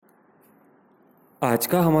आज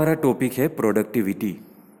का हमारा टॉपिक है productivity.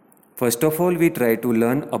 First of all we try to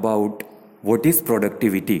learn about what is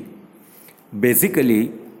productivity. Basically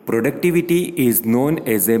productivity is known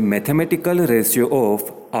as a mathematical ratio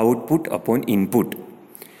of output upon input.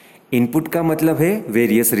 Input का मतलब है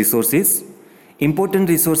various resources. Important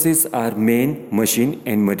resources are main, machine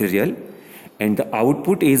and material, and the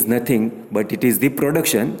output is nothing but it is the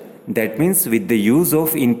production. That means with the use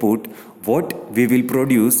of input what we will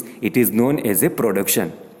produce, it is known as a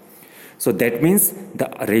production. So that means the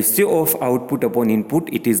ratio of output upon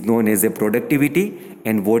input, it is known as a productivity,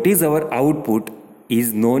 and what is our output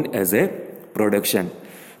is known as a production.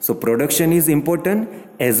 So production is important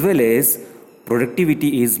as well as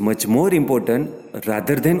productivity is much more important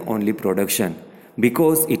rather than only production,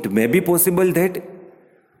 because it may be possible that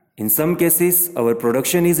in some cases our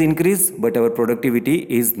production is increased but our productivity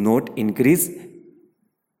is not increased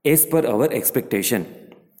as per our expectation.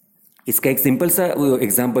 इसका एक simple सा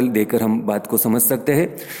example देकर हम बात को समझ सकते हैं।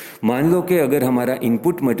 मान लो कि अगर हमारा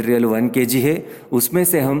इनपुट मटेरियल 1 kg है, उसमें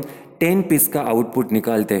से हम 10 पीस का आउटपुट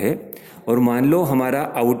निकालते हैं और मान लो हमारा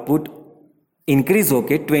आउटपुट इंक्रीज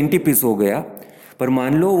होके 20 पीस हो गया, पर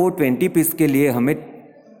मान लो वो 20 पीस के लिए हमें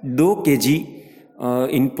 2 kg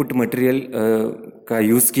इनपुट मटेरियल का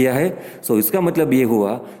यूज़ किया है। सो इसका मतलब ये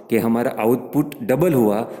हुआ कि हमारा आउटपुट डबल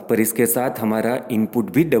हुआ पर इसके साथ हमारा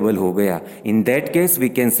इनपुट भी डबल हो गया। In that case we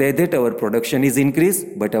can say that our production is increase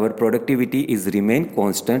but our productivity is remain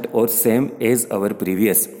constant और same as our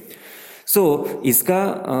previous. So इसका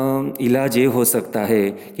इलाज ये हो सकता है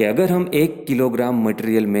कि अगर हम 1 किलोग्राम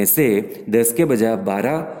मटेरियल में से 10 के बजाय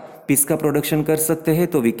 12 पीस का प्रोडक्शन कर सकते हैं,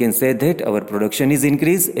 तो we can say that our production is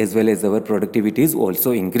increase as well as our productivity is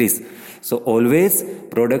also increase. So always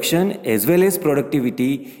production as well as productivity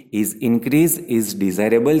is increase is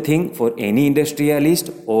desirable thing for any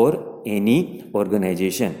industrialist और any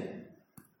organisation.